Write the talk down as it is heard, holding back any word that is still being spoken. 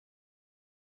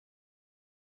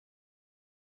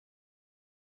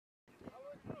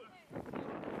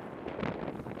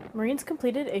Marines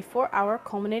completed a 4-hour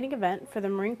culminating event for the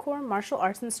Marine Corps Martial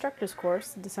Arts Instructors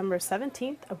course December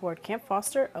 17th aboard Camp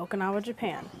Foster, Okinawa,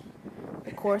 Japan.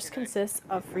 The course consists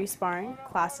of free sparring,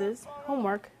 classes,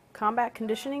 homework, combat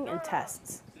conditioning, and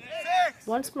tests.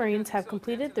 Once Marines have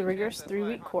completed the rigorous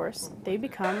 3-week course, they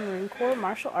become Marine Corps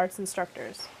Martial Arts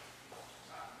Instructors.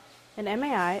 An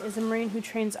MAI is a Marine who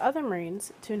trains other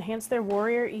Marines to enhance their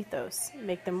warrior ethos,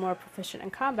 make them more proficient in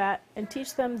combat, and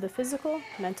teach them the physical,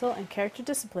 mental, and character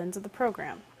disciplines of the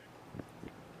program.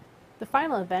 The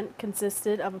final event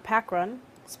consisted of a pack run,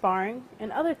 sparring,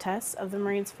 and other tests of the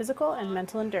Marines' physical and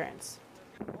mental endurance.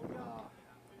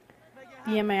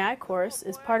 The MAI course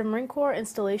is part of Marine Corps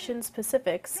Installations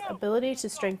Pacific's ability to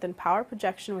strengthen power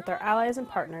projection with our allies and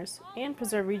partners and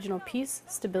preserve regional peace,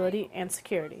 stability, and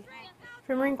security.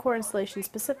 For Marine Corps Installations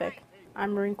Pacific,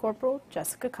 I'm Marine Corporal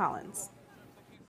Jessica Collins.